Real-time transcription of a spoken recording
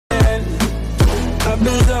I've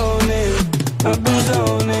been zoning, I've been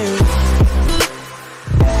zoning.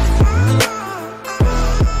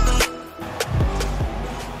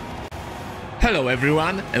 Hello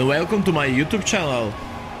everyone and welcome to my YouTube channel.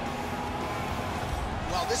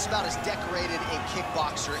 Well, this is about as decorated a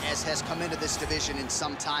kickboxer as has come into this division in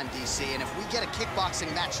some time, DC. And if we get a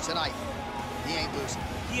kickboxing match tonight, he ain't losing.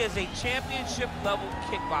 He is a championship level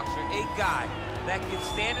kickboxer, a guy that can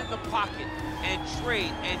stand in the pocket and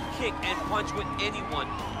trade and kick and punch with anyone.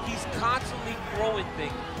 He's constantly throwing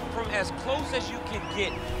things from as close as you can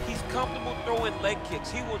get. He's comfortable throwing leg kicks.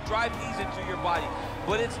 He will drive these into your body.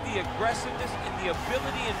 But it's the aggressiveness and the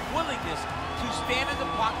ability and willingness to stand in the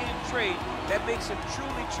pocket and trade that makes him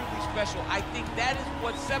truly, truly special. I think that is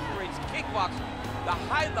what separates kickboxing, the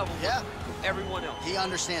high level, from everyone else. He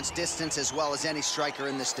understands distance as well as any striker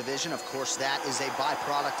in this division. Of course, that is a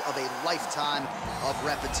byproduct of a lifetime of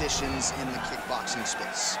repetitions in the kickboxing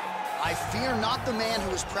space. I fear not the man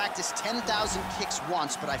who has practiced 10,000 kicks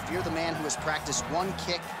once, but I fear the man who has practiced one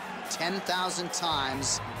kick 10,000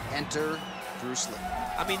 times. Enter Bruce Lee.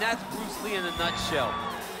 I mean, that's Bruce Lee in a nutshell.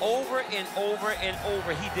 Over and over and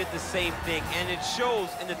over, he did the same thing, and it shows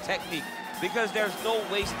in the technique because there's no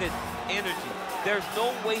wasted energy. There's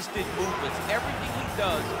no wasted movements. Everything he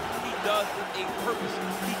does with a purpose.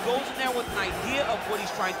 He goes in there with an idea of what he's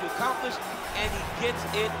trying to accomplish, and he gets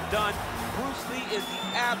it done. Bruce Lee is the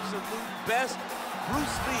absolute best.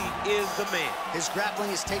 Bruce Lee is the man. His grappling,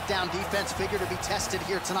 his takedown defense figure to be tested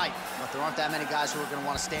here tonight. But there aren't that many guys who are going to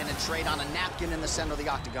want to stand and trade on a napkin in the center of the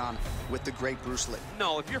octagon with the great Bruce Lee.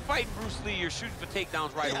 No, if you're fighting Bruce Lee, you're shooting for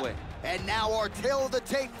takedowns right away. And now our tale of the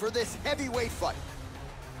tape for this heavyweight fight.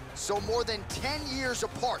 So more than 10 years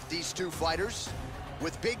apart, these two fighters,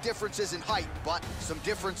 with big differences in height, but some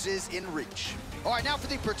differences in reach. All right, now for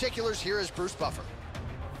the particulars, here is Bruce Buffer.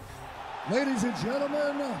 Ladies and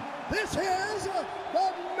gentlemen, this is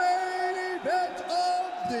the main event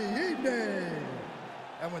of the evening.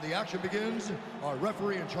 And when the action begins, our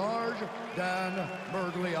referee in charge, Dan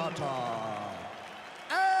Mergliata.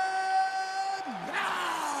 And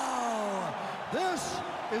now, this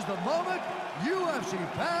is the moment UFC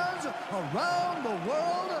fans around the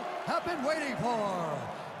world have been waiting for.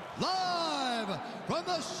 Live from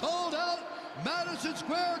the sold-out Madison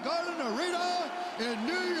Square Garden Arena in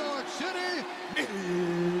New York City, it's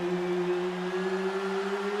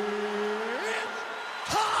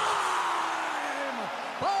time!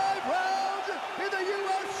 5 rounds in the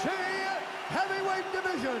UFC heavyweight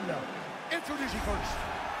division. Introducing first,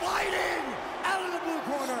 fighting out of the blue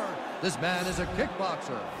corner. This man is a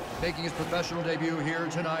kickboxer, making his professional debut here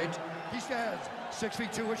tonight. He stands 6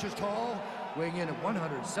 feet 2 inches tall, weighing in at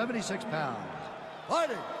 176 pounds.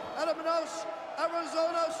 Fighting out of Manaus,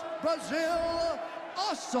 Arizona, Brazil,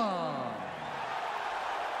 awesome!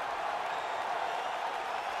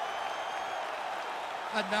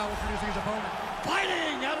 And now introducing his opponent,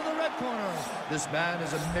 fighting out of the red corner. This man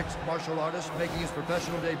is a mixed martial artist making his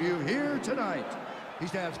professional debut here tonight. He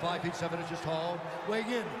stands 5 feet 7 inches tall, weighing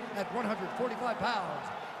in at 145 pounds.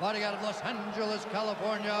 Fighting out of Los Angeles,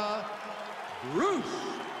 California, Bruce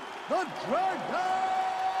the Dragon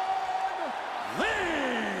Lee!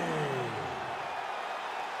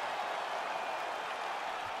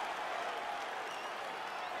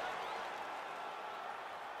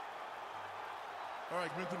 All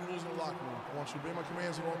right, commit to the rules in the locker room. I want you to obey my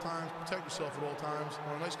commands at all times, protect yourself at all times. I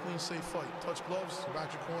want a nice, clean, safe fight. Touch gloves,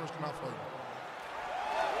 back your corners, come out fighting.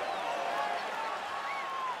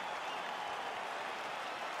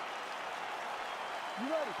 You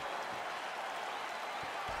ready?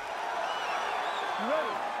 You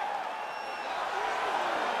ready?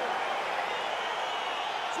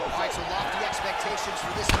 All right, so lofty expectations for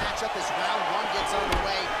this matchup as round one gets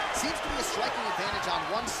underway. Seems to be a striking advantage on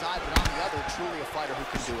one side, but on the other, truly a fighter who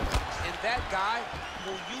can do it. And that guy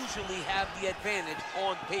will usually have the advantage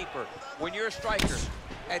on paper. When you're a striker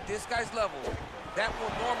at this guy's level, that will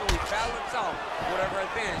normally balance out whatever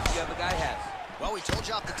advantage the other guy has. Well, we told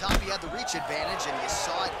you off the top he had the reach advantage, and you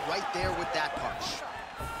saw it right there with that punch.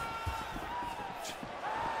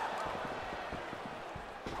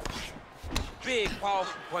 Big,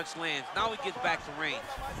 powerful punch lands. Now he gets back to range.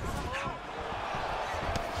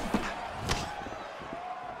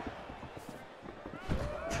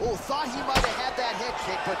 Oh, thought he might have had that head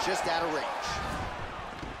kick, but just out of range.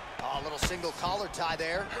 Oh, a little single collar tie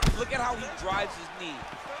there. Look at how he drives his knee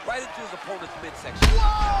right into his opponent's midsection.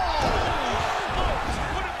 Whoa!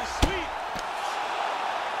 Put him to sleep.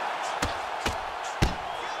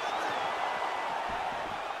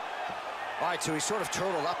 All right, so he's sort of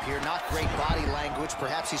turtled up here. Not great body language.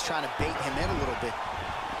 Perhaps he's trying to bait him in a little bit.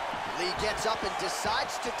 Lee gets up and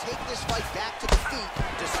decides to take this fight back to the feet.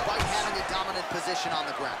 position on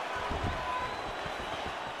the ground.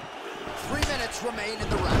 3 minutes remain in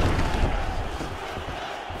the round.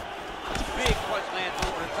 Big punch lands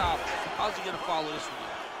over the top. How's he gonna follow this one?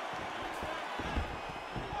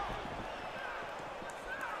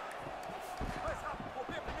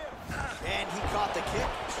 And he caught the kick.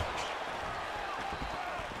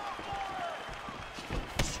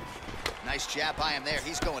 Nice jab by him there.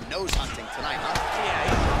 He's going nose hunting tonight, huh? Yeah,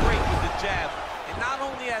 he's great with the jab. And not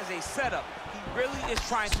only as a setup, he really is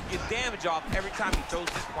trying to get damage off every time he throws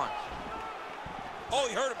this punch. Oh,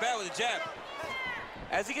 he hurt him bad with the jab.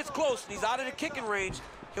 As he gets close and he's out of the kicking range,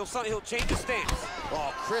 he'll change his stance.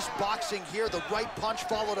 Oh, crisp boxing here. The right punch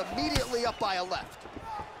followed immediately up by a left.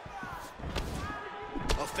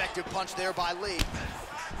 Effective punch there by Lee.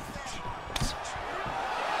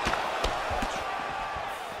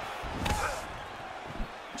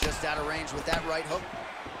 Just out of range with that right hook.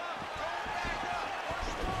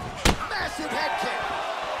 Massive head kick.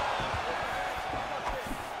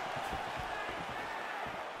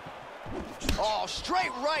 Oh,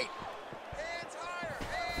 straight right. Hands higher,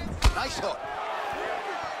 hands higher. Nice hook.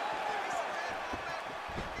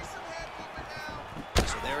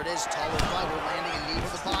 So there it is, taller fighter landing a knee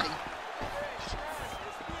to the body.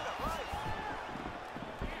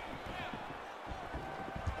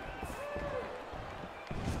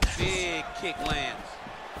 Big kick lands.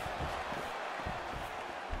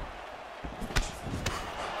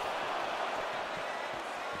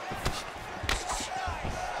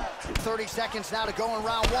 – 30 seconds now to go in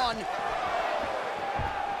round one.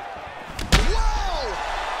 Whoa!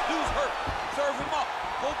 Dude's hurt. Serve him up.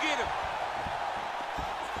 Go get him.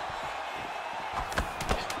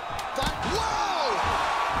 Whoa!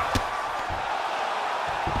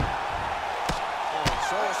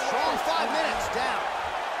 So a strong 5 minutes down.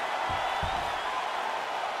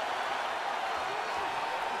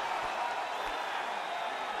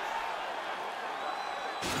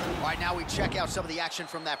 All right, now we check out some of the action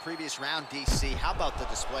from that previous round, DC. How about the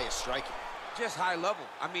display of striking? Just high level.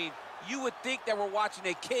 I mean, you would think that we're watching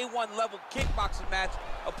a K1 level kickboxing match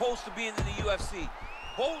opposed to being in the UFC.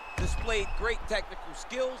 Both displayed great technical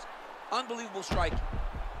skills, unbelievable striking.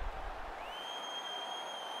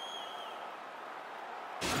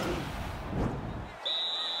 You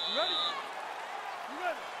ready? You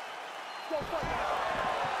ready? Go fight.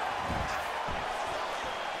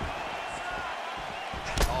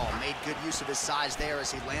 Oh, made good use of his size there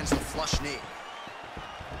as he lands the flush knee.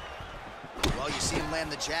 Well, you see him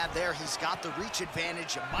land the jab there. He's got the reach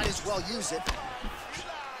advantage. You might as well use it.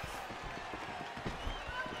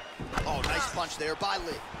 Oh, nice punch there by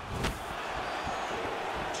Lee.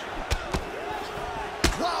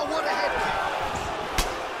 Wow, what a head kick.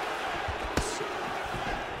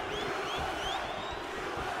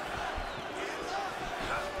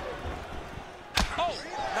 Oh,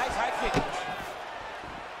 nice high kick.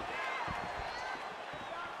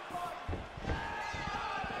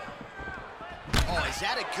 Oh, is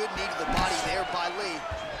that a good knee to the body there by Lee?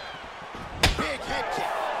 Big head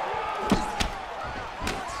kick.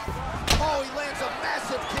 Oh, he lands a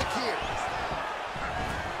massive kick here.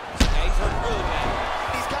 Yeah, he's hurt really bad.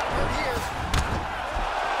 He's got hurt here.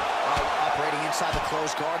 Oh, operating inside the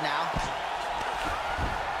closed guard now.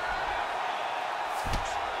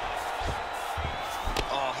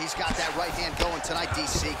 Oh, he's got that right hand going tonight,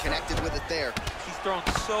 DC. Connected with it there. He's thrown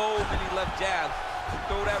so many left jabs. To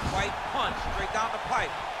throw that right punch straight down the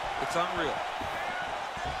pipe, it's unreal.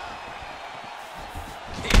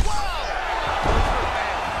 Whoa!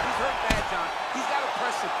 He's hurt bad, John. He's got to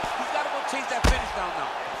press him. He's got to go chase that finish down now.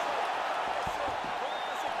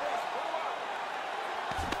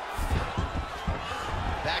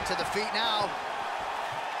 Back to the feet now.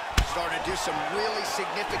 Starting to do some really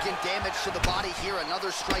significant damage to the body here. Another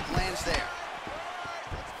strike lands there.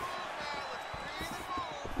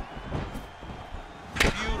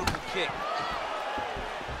 Beautiful kick.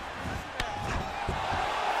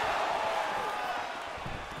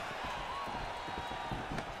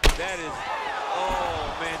 That is,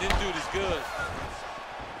 oh man, this dude is good.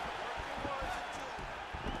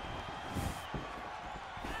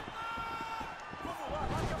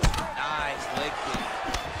 Nice leg kick.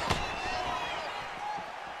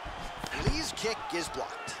 Lee's kick is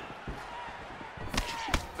blocked.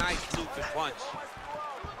 Nice looping punch.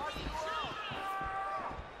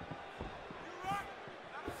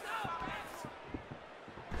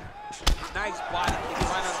 Nice body kick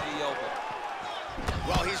right under the elbow.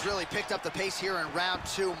 Well, he's really picked up the pace here in round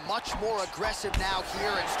two. Much more aggressive now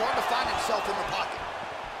here and starting to find himself in the pocket.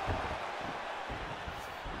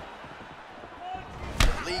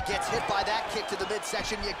 Lee gets hit by that kick to the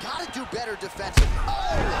midsection. You gotta do better defensively.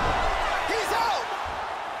 Oh! He's out!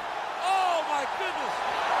 Oh, my goodness.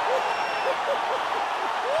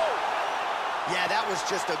 Yeah, that was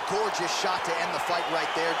just a gorgeous shot to end the fight right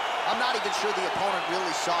there. I'm not even sure the opponent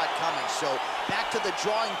really saw it coming. So back to the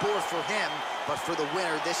drawing board for him, but for the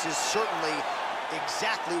winner, this is certainly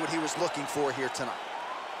exactly what he was looking for here tonight.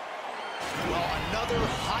 Well, another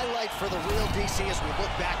highlight for the real DC as we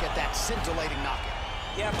look back at that scintillating knockout.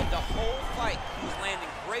 Yeah, but the whole fight, he was landing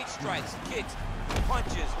great strikes, kicks,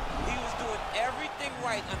 punches. He was doing everything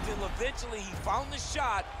right until eventually he found the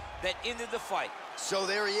shot that ended the fight. So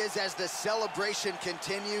there he is as the celebration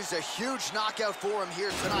continues. A huge knockout for him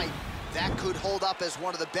here tonight. That could hold up as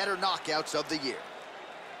one of the better knockouts of the year.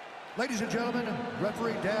 Ladies and gentlemen,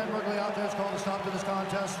 referee Dan Mergliata has called a stop to this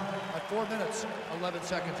contest at 4 minutes, 11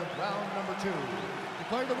 seconds of round number 2.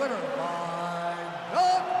 Declared the winner by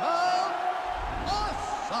knockout,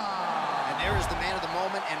 Assad. And there is the man of the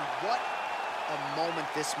moment, and what a moment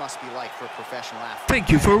this must be like for a professional athlete. Thank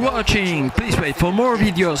you for watching. Please wait for more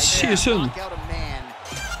videos. See you soon.